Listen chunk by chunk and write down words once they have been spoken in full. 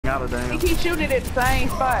Yada down. He keeps shooting it at the same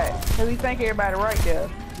spot. Cause he think everybody right there.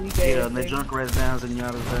 Yeah, and the Junkrat's down and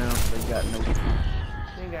Yada's down. So they got no.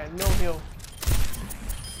 They ain't got no heal.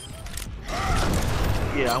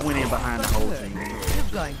 Yeah, I went in behind the whole thing.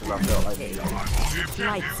 I felt like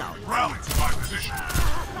Lights out. Rally to my position.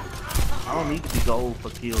 I don't need to be gold for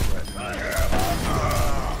kills right now.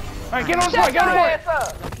 Alright, get on point, get on point.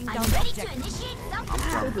 I'm ready to initiate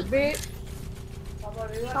Stupid bitch.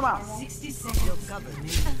 Come on. 60 seconds. Cover me.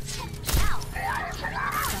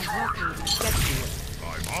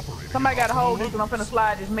 Somebody gotta hold this and I'm finna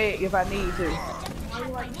slide this med if I need to.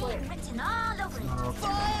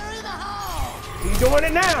 You doing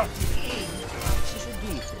it now?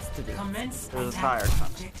 There's a tire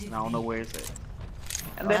coming. I don't know where it's at.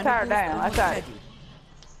 And that tire down. I shot it.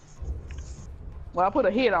 Well, I put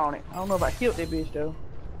a hit on it. I don't know if I killed that bitch though.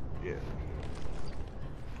 Yeah.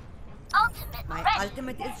 My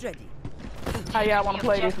ultimate is ready. How y'all wanna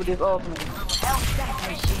play this with this ultimate?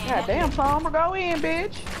 God damn, Somber, go in,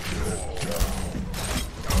 bitch.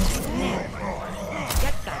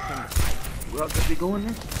 Get back in the fight. Well, could you go in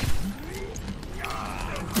there?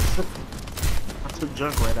 I took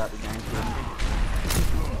Junkrat out the game for me.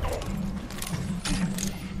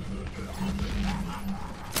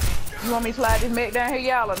 You want me to slide this mech down here,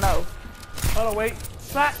 y'all, or no? Hold on, wait.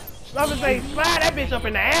 Slide that bitch up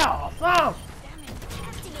in the air. Some.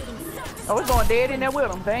 Oh, it's going dead in there with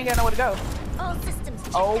them. They ain't got nowhere to go.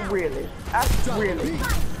 Oh, really? Really?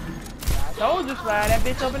 I told you slide that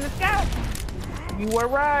bitch up in the sky. You were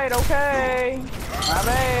right, okay. My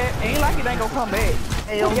bad. Ain't like it ain't gonna come back.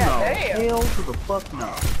 Hell no. Damn. Hell to the fuck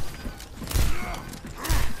no.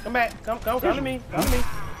 Come back. Come to me. Come to me.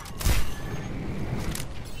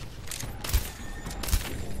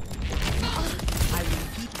 I will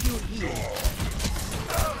keep you here.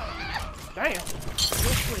 Damn.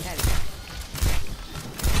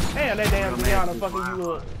 Damn, that damn Diana fucking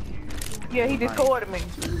you up. Yeah, he discorded me.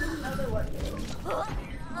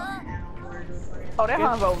 Oh, that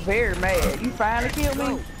Hanzo very mad. You finally killed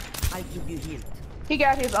me? I keep you healed. He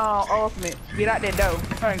got his ultimate. Get out that door.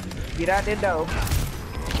 Get out that door.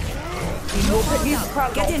 He's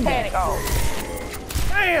probably gonna panic off.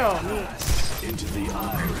 Damn! Into the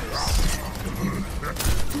iris.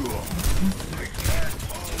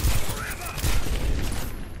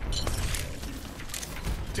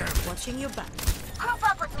 Damn it. Watching your back. Group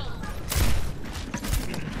up with me.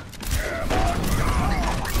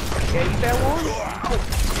 Yeah, you that one?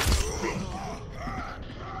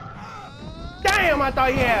 Damn, I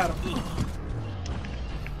thought he had him.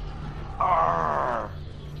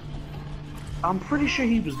 I'm pretty sure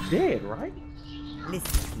he was dead, right?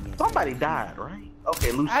 Listen to me. Somebody died, right?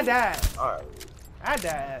 Okay, Lucy. I died. Alright. I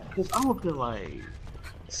died. Because I would feel like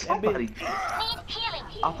somebody did.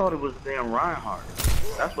 I thought it was damn Reinhardt.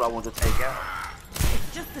 That's what I wanted to take out.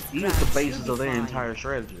 It's just a He is the basis of their entire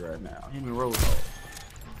strategy right now. Him and Roadhog.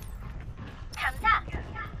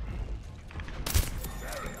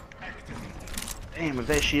 Damn, if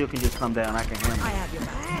that shield can just come down, I can handle it. I have your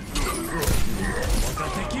back.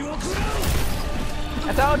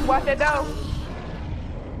 I told you, watch that door.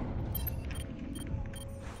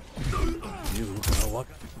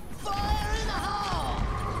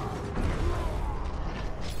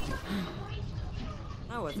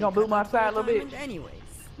 You gonna boot me outside a little bit? Anyways.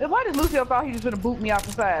 Why does Lucio thought he was gonna boot me off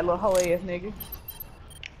the side, little hoe ass nigga?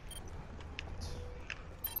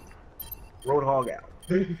 Roadhog out.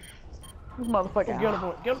 This motherfucker. Get him,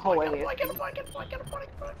 boy. Get him, boy. Get him, boy. Get him, boy. Get him, boy. Get him, boy.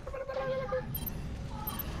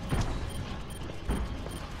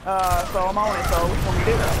 So I'm on it, so which one we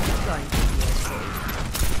do?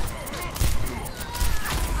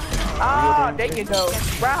 Ah, there you go.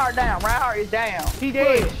 Reinhardt down. Reinhardt is down. He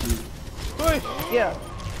dead. Push. Yeah.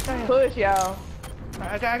 Push, y'all.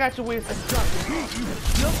 I got your wisdom.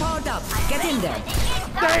 You're powered up. Get in there.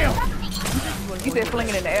 Damn. He said fling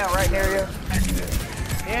it in the air right there, yeah.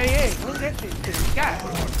 Yeah. Fling that shit to the sky.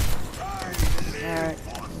 Alright.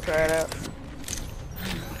 Try it out.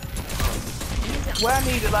 Where I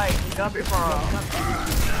need to like dump it from?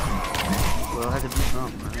 Well, I had to do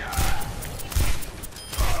something, man.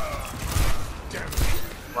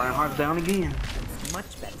 Reinhardt's down again.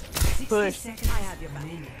 Much better. Push. I have your back.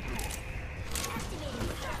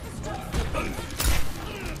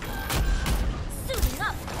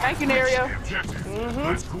 Thank you, Nerio.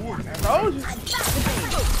 Let's coordinate. I told you.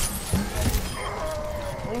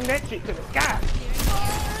 Fling that shit to the sky.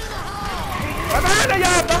 Right behind it,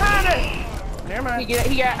 y'all. Behind it. Never mind.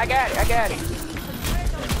 I got it.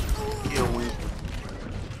 Kill win.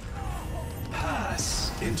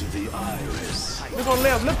 Pass into the iris. Look on the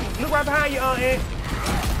left. Look right behind you, Ed.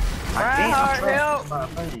 Reinhardt, help. My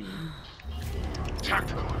thing.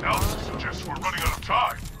 Tactical analysis suggests we're running out of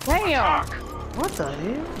time. Damn. What the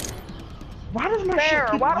hell? Why does my shit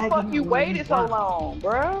Sarah, keep why the fuck lagging you when waited you so run? long,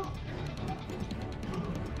 bro?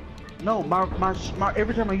 No, my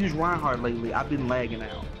every time I use Reinhardt lately, I've been lagging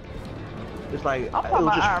out. It's like I'm talking it'll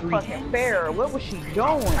about just our freeze. fucking Sarah. What was she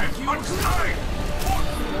doing? It's much time.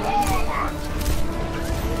 Overwatch.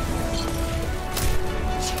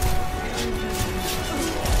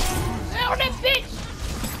 Oh, that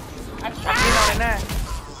bitch! I Get tried! on it now.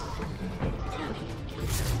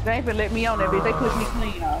 They ain't finna let me on that bitch. They put me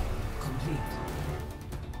clean off.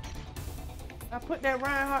 I put that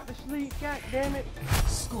Reinhardt to sleep, god damn it.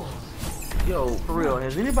 Yo, for real,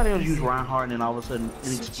 has anybody else used Reinhardt and then all of a sudden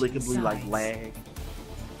inexplicably like lag?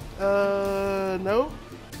 No.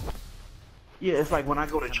 Yeah, it's like when I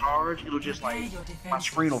go to charge, it'll just like my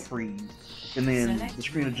screen will freeze, and then the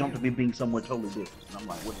screen will jump to me being somewhere totally different. And I'm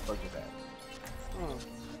like, what the fuck is that?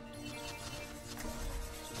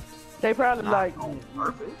 They probably like, On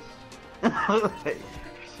purpose.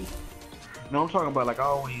 No, I'm talking about like I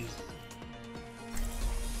always.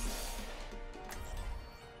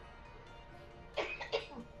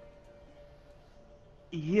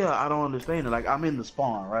 Yeah, I don't understand it. Like I'm in the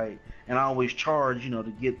spawn, right? And I always charge,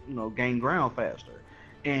 to get, gain ground faster.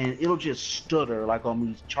 And it'll just stutter like on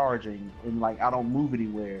me charging and like I don't move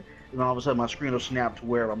anywhere. And then all of a sudden my screen will snap to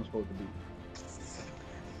wherever I'm supposed to be.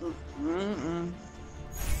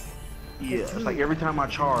 Yeah, it's like every time I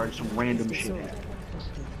charge, some random shit happens.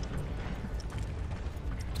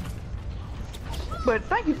 but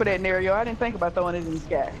thank you for that, Nario. I didn't think about throwing it in the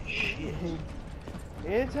sky. Shit.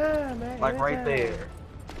 Anytime, man. Like right anytime. there.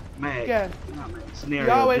 Man, Yeah.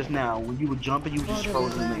 scenario always- just now, when you were jumping, you were just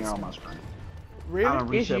frozen in the air on my screen. I Really? done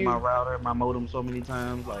reset you. my router, my modem so many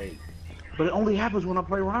times, like, but it only happens when I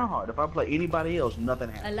play Reinhardt. If I play anybody else, nothing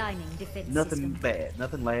happens. Aligning defense Nothing system. bad,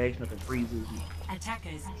 nothing lags, nothing freezes.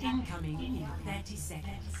 Attackers incoming in 30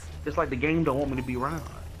 seconds. It's like the game don't want me to be Reinhardt.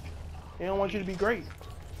 They don't want you to be great.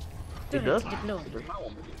 It does. Turret deployed. It does not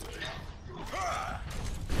want me to be great.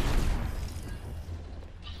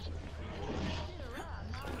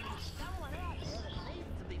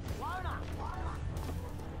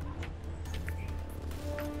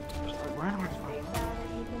 Reinhardt's my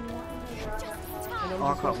And I'm Oh,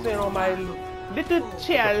 just gonna come sit on my little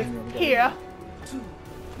chair here. 2,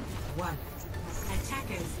 1.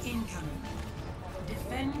 Attackers incoming.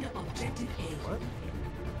 Defend objective A. What?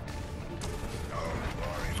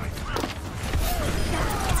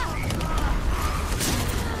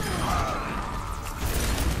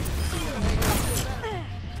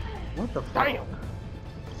 What the fuck? Damn.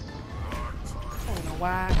 I don't know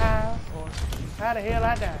why or how the hell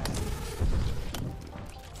I died.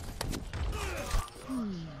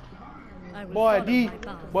 I will Boy, follow my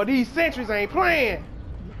path. these sentries ain't playing.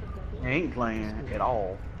 I ain't playing at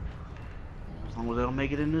all. As long as they don't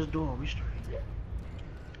make it in this door, we straight.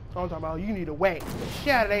 I'm talking about you need to whack the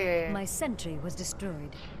shit out of their ass. My sentry was destroyed.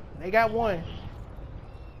 They got 1,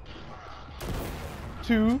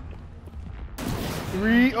 2,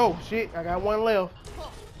 3. Oh shit, I got 1 left.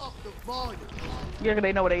 Yeah, 'cause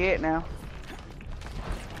they know where they at now.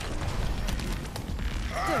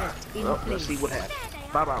 Turret in Well, place. let's see what happens.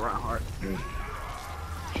 Bye bye, Reinhardt.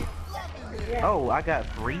 Oh, I got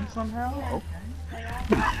 3 somehow?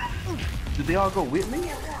 Okay. Did they all go with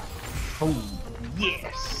me? Oh,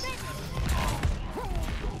 yes!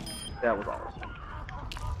 That was awesome.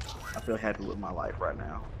 I feel happy with my life right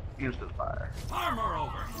now. Instant fire. Armor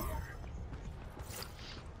over here.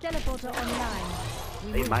 Teleporter online.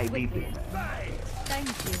 We They move might be quickly. big. Thank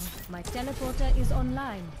you. My teleporter is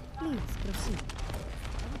online. Please proceed.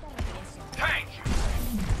 Tank.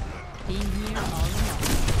 Being here all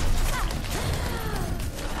along.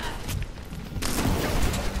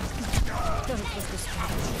 Turret was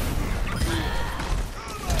destroyed.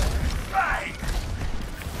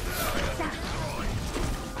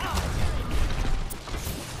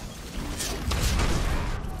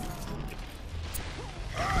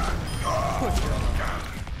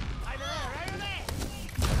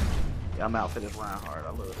 Yeah, I'm out for this Reinhardt. I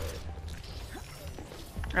love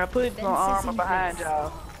that. I put some armor behind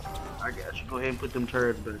y'all. I got you. Go ahead and put them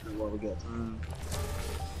turrets back there while we got time.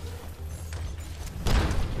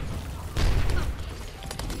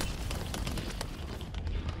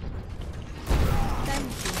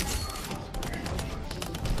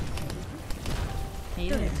 Thank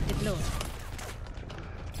you. Turret deployed.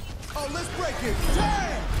 Oh, let's break it.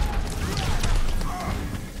 Damn.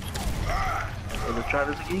 So let's try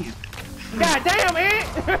this again. God damn it!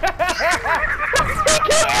 He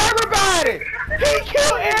killed everybody! He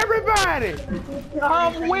killed everybody.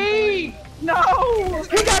 I'm weak. No.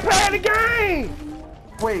 He got playing the game.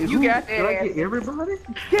 Wait, You got did I that. get everybody?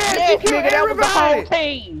 Yes, Yes, he killed nigga, that was the whole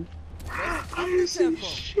everybody. team. I didn't see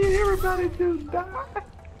shit. Everybody just died.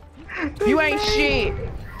 You ain't shit.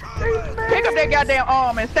 Pick up that goddamn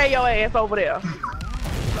arm and stay your ass over there. Intruder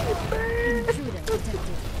detected.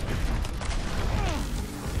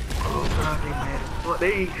 Oh god, they mad. Well,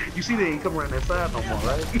 they ain't, you see they ain't come around that side no more,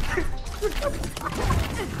 right?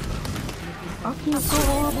 I feel so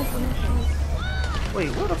horrible for this shit. Wait,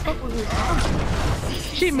 what the fuck was this?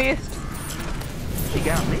 She missed. She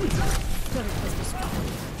got me. Turret was destroyed.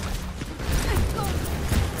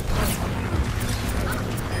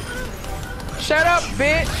 Shut up,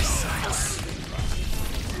 bitch.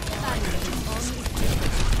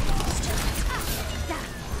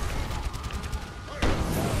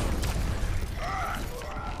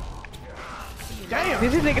 Damn.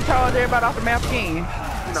 Did this nigga charge everybody off the map again?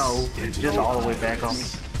 No, just all the way back on me.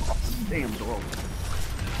 Damn door.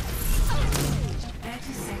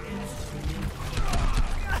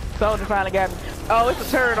 Soldier finally got me. Oh, it's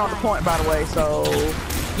a turret on the point, by the way, so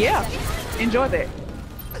yeah. Enjoy that.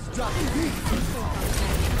 I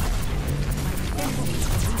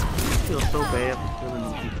feel so bad for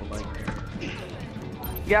killing these people like that.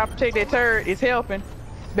 You gotta protect that turret. It's helping.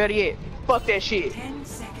 Better yet, fuck that shit. Did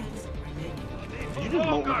you just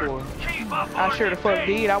moat before? I sure the fuck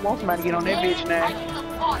did. I want somebody to get on that bitch now.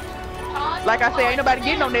 Like I said, ain't nobody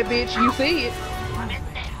getting on that bitch. You see it.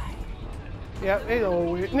 Yep, it's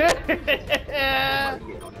over with. I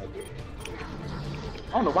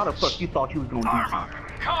don't know why the fuck you thought you was gonna do something.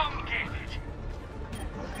 Come get it.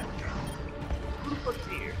 Who the fuck's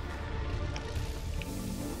here?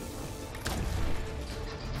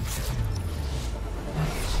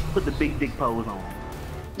 Put the big dick pose on.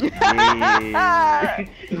 Yeah.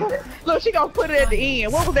 Look, she gonna put it at the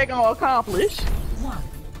end. What was that gonna accomplish?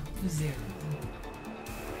 1-0.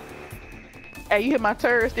 Hey, you hear my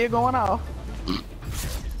turret still going off?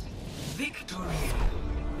 Victory.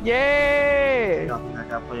 Yeah. I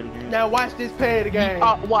gotta play the game. Now watch this play the game.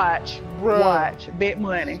 Watch. Bruh. Watch. Bet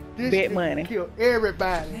money. This Bet nigga money. kill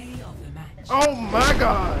everybody. Play of the match. Oh my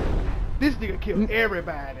god. This nigga kill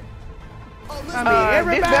everybody. I mean,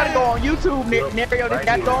 everybody. This better go on YouTube, Nario. This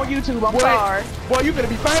got to go on YouTube. I'm sorry. Boy, you gonna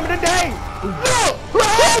be famous today. Look,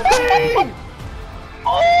 Rosie!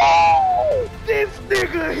 Oh! This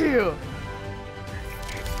nigga here.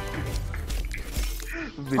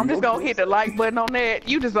 I'm just gonna hit the like button on that.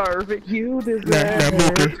 You deserve it. You deserve That it.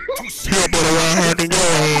 Mookie, help on the right hand in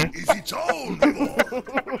your hand. Is it all?